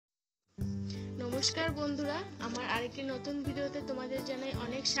নমস্কার বন্ধুরা, আমার আরেকটি নতুন ভিডিওতে তোমাদের জানাই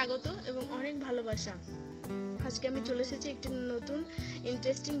অনেক স্বাগত এবং অনেক ভালোবাসা। আজকে আমি চলে এসেছি একটি নতুন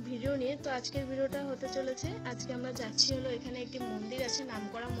ইন্টারেস্টিং ভিডিও নিয়ে। তো আজকের ভিডিওটা হতে চলেছে, আজকে আমরা যাচ্ছি হলো এখানে একটি মন্দির আছে,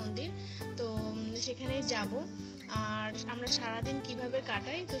 নামকরা মন্দির। তো সেখানেই যাব, আর আমরা সারাদিন কিভাবে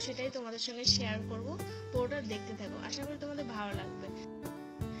কাটাই তো সেটাই তোমাদের সঙ্গে শেয়ার করব। পুরোটা দেখতে থাকো, আশা করি তোমাদের ভালো লাগবে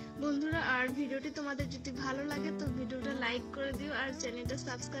বন্ধুরা। আর ভিডিওটি তোমাদের যদি ভালো লাগে তো ভিডিওটা লাইক করে দিও, আর চ্যানেলটা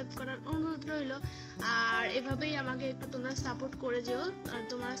সাবস্ক্রাইব করার অনুরোধ রইল। আর এভাবেই আমাকে একটু তোমরা সাপোর্ট করে যেও, আর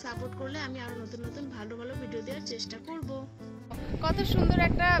তোমরা সাপোর্ট করলে আমি আরো নতুন নতুন ভালো ভালো ভিডিও দেওয়ার চেষ্টা করব। কত সুন্দর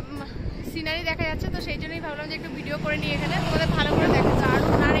একটা সিনারি দেখা যাচ্ছে, তো সেই জন্যই ভাবলাম যে একটু ভিডিও করে নিই এখানে, তোমাদের ভালো করে দেখাচ্ছে।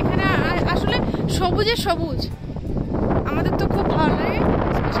 আর এখানে আসলে সবুজে সবুজ, আমাদের তো খুব ভালো লাগে,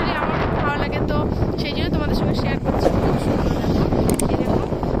 স্পেশালি আমার খুব ভালো লাগে, তো সেই জন্য তোমাদের সঙ্গে শেয়ার করছি। খুব সুন্দর দেখো, এই দেখো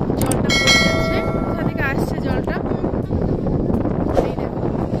জলটা পড়ে যাচ্ছে, কোথা থেকে আসছে জলটা, এই দেখো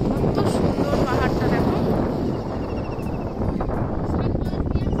কত সুন্দর পাহাড়টা দেখো,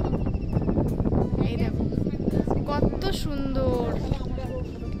 এই দেখো কত সুন্দর,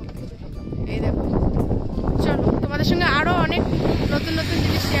 এই দেখো। চলো তোমাদের সঙ্গে আরো অনেক নতুন নতুন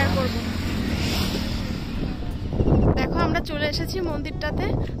জিনিস শেয়ার করব। দেখো আমরা চলে এসেছি মন্দিরটাতে।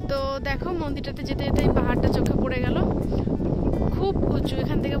 তো দেখো মন্দিরটাতে যেতে যেতে এই পাহাড়টা চোখে পড়ে গেল, খুব উঁচু,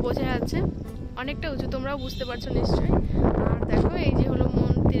 এখান থেকে বোঝা যাচ্ছে অনেকটা উঁচু, তোমরাও বুঝতে পারছো নিশ্চয়ই। আর দেখো এই যে হলো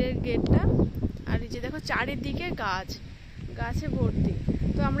মন্দিরের গেটটা, আর এই যে দেখো চারিদিকে গাছে ভর্তি।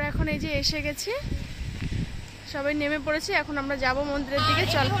 তো আমরা এখন এই যে এসে গেছি, সবাই নেমে পড়েছি, এখন আমরা যাব মন্দিরের দিকে।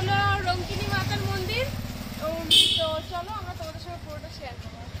 চল, হলো রুকমিনি মাতার মন্দির। তো চলো আমরা তোমাদের সঙ্গে পুরোটা শেয়ার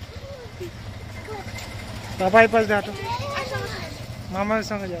করবো। পাপাই পাশ দে হাঁটো, মামার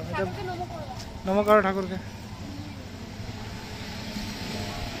সঙ্গে যাও, এটা নমো করো ঠাকুরকে।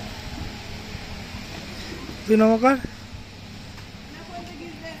 তুই নমো কর।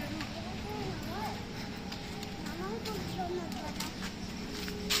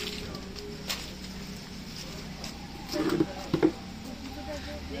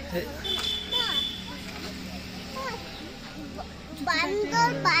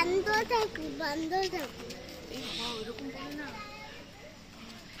 বান্দর থাকু এরকম বলে না।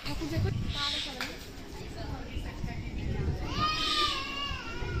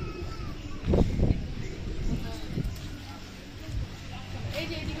 এই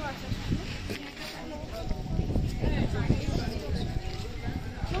যে এদিকে আছে,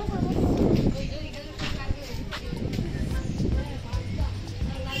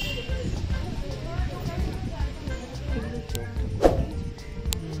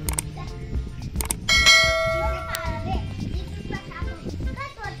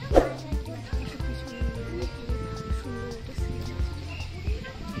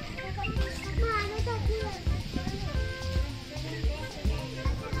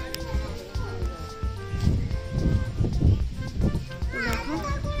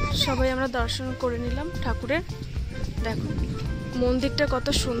 সবাই আমরা দর্শন করে নিলাম ঠাকুরের। দেখো মন্দিরটা কত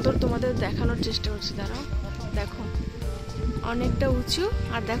সুন্দর, তোমাদের দেখানোর চেষ্টা করছি, দাঁড়াও। দেখো অনেকটা উঁচু,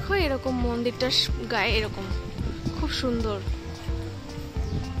 আর দেখো এরকম মন্দিরটার গায়ে এরকম খুব সুন্দর,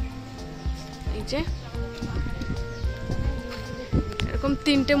 এই যে এরকম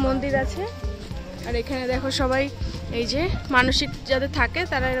তিনটে মন্দির আছে। আর এখানে দেখো সবাই এই যে মানসিক যাদের থাকে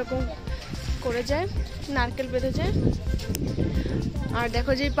তারা এরকম করে যায়, নারকেল বেঁধে যায়। আর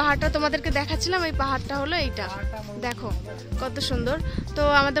দেখো যে পাহাড়টা তোমাদেরকে দেখাচ্ছিলাম, এই পাহাড়টা হলো এইটা, দেখো কত সুন্দর। তো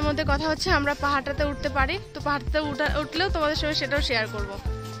আমাদের মধ্যে কথা হচ্ছে আমরা পাহাড়টাতে উঠতে পারি, তো পাহাড়টাতে উঠলেও তোমাদের সঙ্গে সেটাও শেয়ার করব।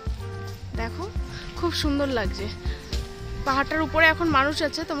 দেখো খুব সুন্দর লাগছে, পাহাড়টার উপরে এখন মানুষ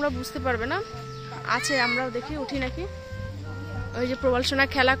আছে, তোমরা বুঝতে পারবে না, আছে, আমরাও দেখি উঠি নাকি। ওই যে প্রবাল সোনা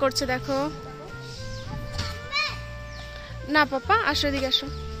খেলা করছে, দেখো না পাপা আসো, এদিকে আসো,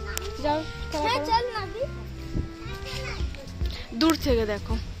 যাও দূর থেকে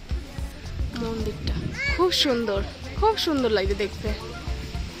দেখো মন্দিরটা, খুব সুন্দর, খুব সুন্দর লাগছে দেখতে।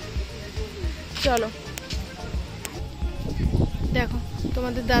 চলো দেখো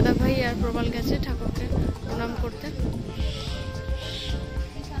তোমাদের দাদা ভাই আর প্রবাল গেছে ঠাকুরকে প্রণাম করতে।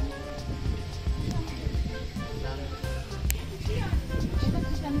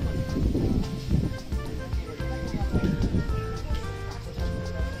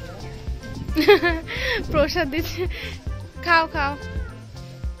 প্রসাদ দিচ্ছে, খাও খাও।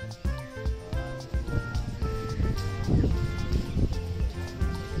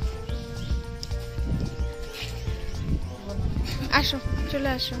 আসো, চলে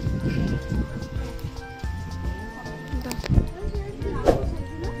আসো।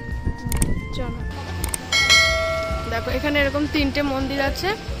 চলো দেখো এখানে এরকম তিনটে মন্দির আছে,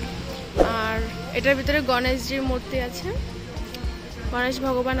 আর এটার ভিতরে গণেশজির মূর্তি আছে, গণেশ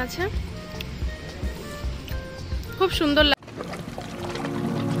ভগবান আছে। খুব সুন্দর লাগে।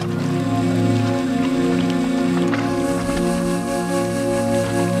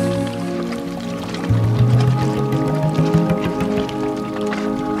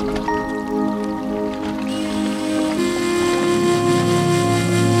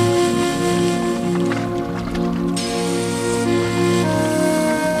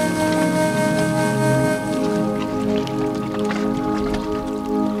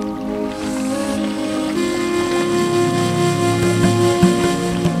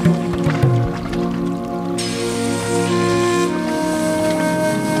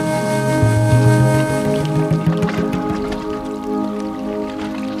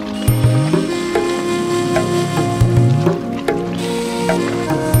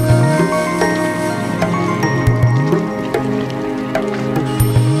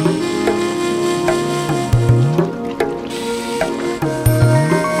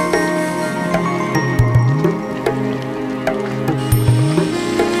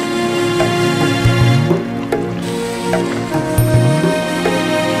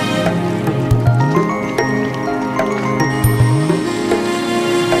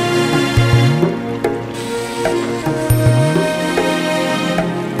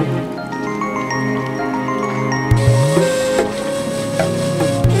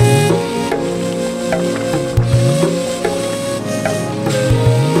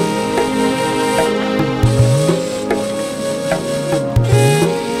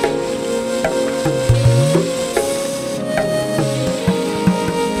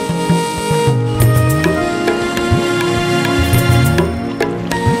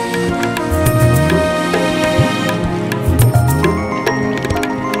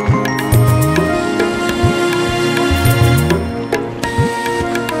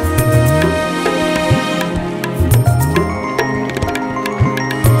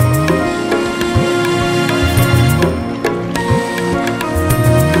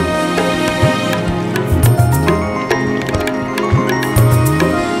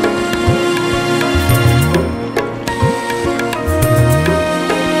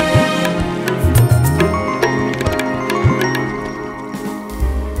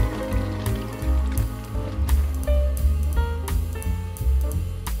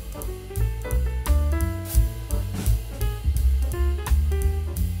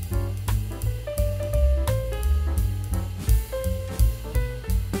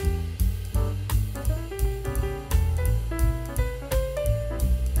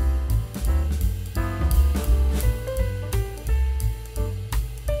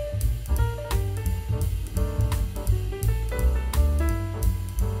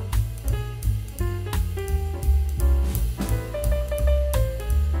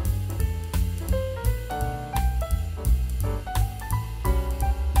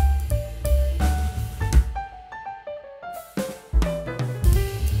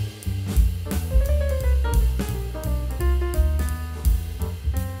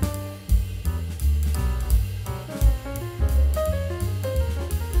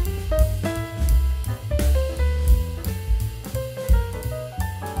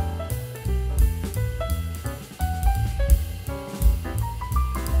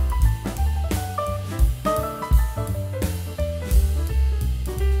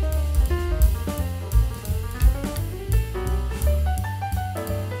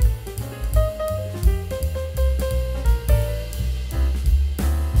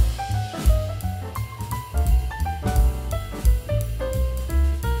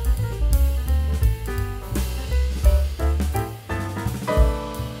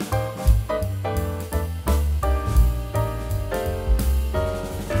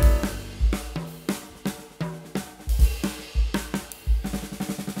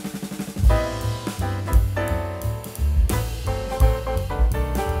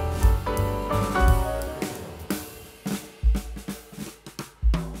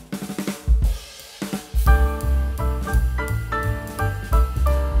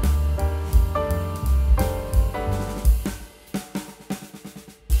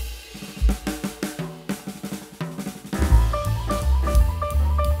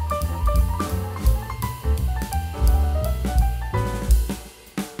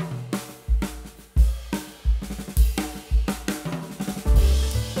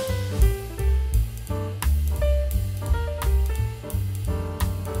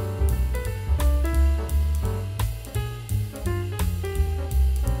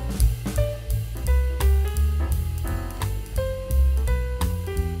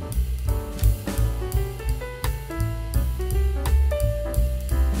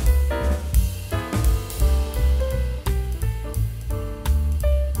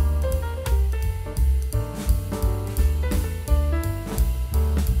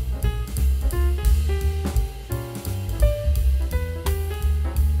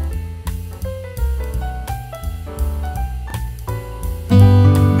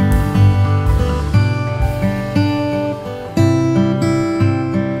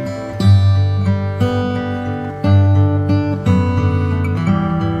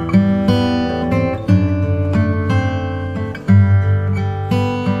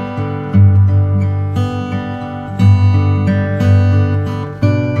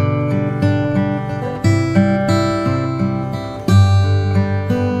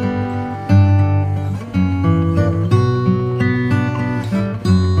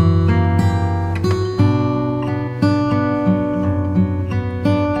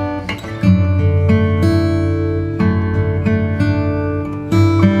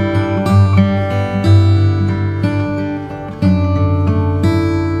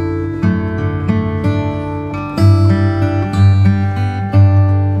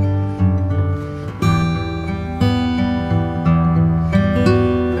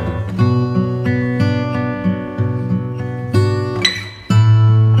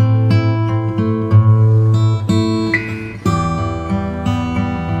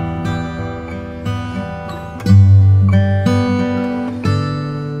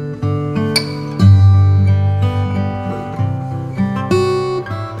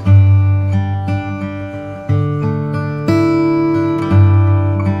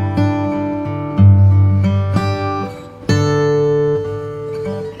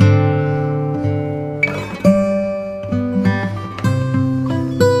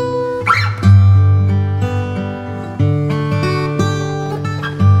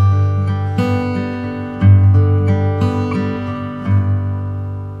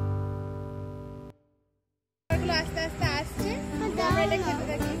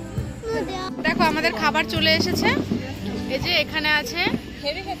 দেখো আমাদের খাবার চলে এসেছে। এই যে এখানে আছে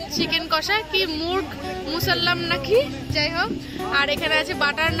চিকেন কষা, কি মুরগ মুসাল্লাম নাকি, যাই হোক। আর এখানে আছে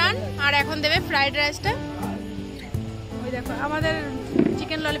বাটার নান, আর এখন দেবে ফ্রাইড রাইসটা। ওই দেখো আমাদের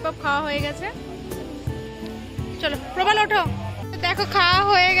চিকেন ললিপপ খাওয়া হয়ে গেছে। চলো প্রবাল ওঠো। দেখো খাওয়া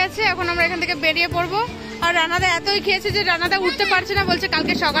হয়ে গেছে, এখন আমরা এখান থেকে বেরিয়ে পড়বো। আর রানাদা এতই খেয়েছে যে রানাদা উঠতে পারছে না, বলছে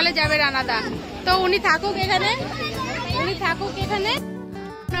কালকে সকালে যাবে রানাদা। তো উনি থাকুক এখানে।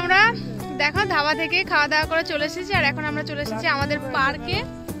 আমরা দেখো ধাবা থেকে খাওয়া দাওয়া করে চলে এসেছি, আর এখন আমরা চলে এসেছি আমাদের পার্কে।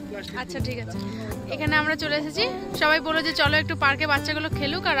 আচ্ছা ঠিক আছে, এখানে আমরা চলে এসেছি। সবাই বললো যে চলো একটু পার্কে বাচ্চাগুলো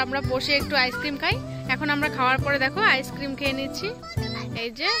খেলুক, আর আমরা বসে একটু আইসক্রিম খাই। এখন আমরা খাওয়ার পরে দেখো আইসক্রিম খেয়ে নিচ্ছি। এই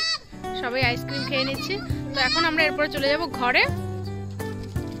যে সবাই আইসক্রিম খেয়ে নিচ্ছি। তো এখন আমরা এরপরে চলে যাব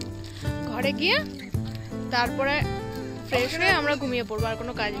ঘরে গিয়ে তারপরে ফ্রেশ হয়ে আমরা ঘুমিয়ে পড়বো, আর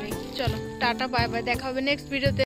কোনো কাজ নেই। চলো টাটা বাই বাই, দেখা হবে নেক্সট ভিডিওতে।